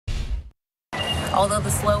Although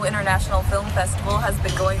the SLO International Film Festival has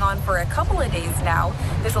been going on for a couple of days now,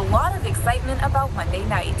 there's a lot of excitement about Monday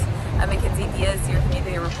night. I'm Mackenzie Diaz, your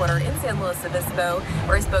community reporter in San Luis Obispo,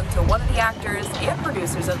 where I spoke to one of the actors and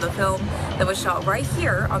producers of the film that was shot right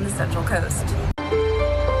here on the Central Coast.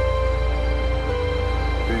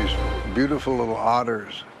 These beautiful little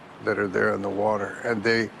otters that are there in the water, and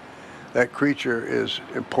that creature is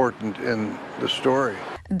important in the story.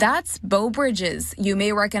 That's Beau Bridges. You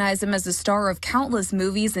may recognize him as the star of countless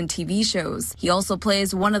movies and TV shows. He also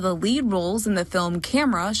plays one of the lead roles in the film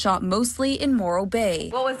Camera, shot mostly in Morro Bay.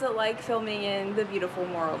 What was it like filming in the beautiful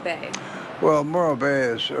Morro Bay? Well, Morro Bay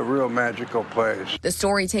is a real magical place. The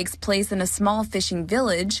story takes place in a small fishing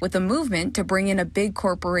village with a movement to bring in a big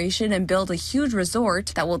corporation and build a huge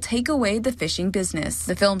resort that will take away the fishing business.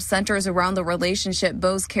 The film centers around the relationship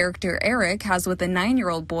Beau's character Eric has with a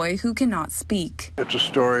 9-year-old boy who cannot speak. It's a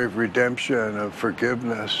story of redemption, of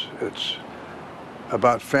forgiveness. It's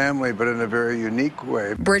about family, but in a very unique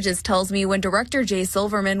way. Bridges tells me when director Jay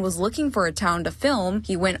Silverman was looking for a town to film,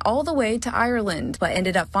 he went all the way to Ireland, but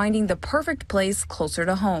ended up finding the perfect place closer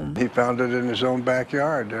to home. He found it in his own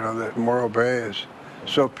backyard. That Morro Bay is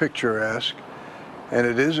so picturesque, and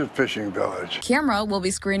it is a fishing village. Camera will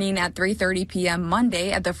be screening at 3:30 p.m.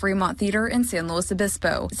 Monday at the Fremont Theater in San Luis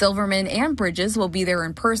Obispo. Silverman and Bridges will be there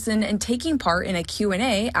in person and taking part in a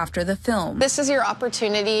Q&A after the film. This is your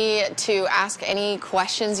opportunity to ask any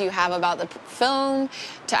questions you have about the film,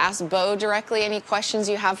 to ask Beau directly any questions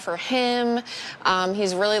you have for him.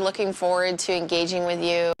 He's really looking forward to engaging with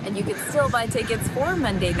you. And you can still buy tickets for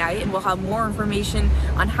Monday night, and we'll have more information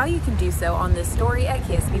on how you can do so on this story at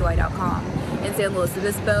KSBY.com. In San Luis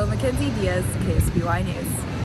Obispo, Mackenzie Diaz, KSBY News.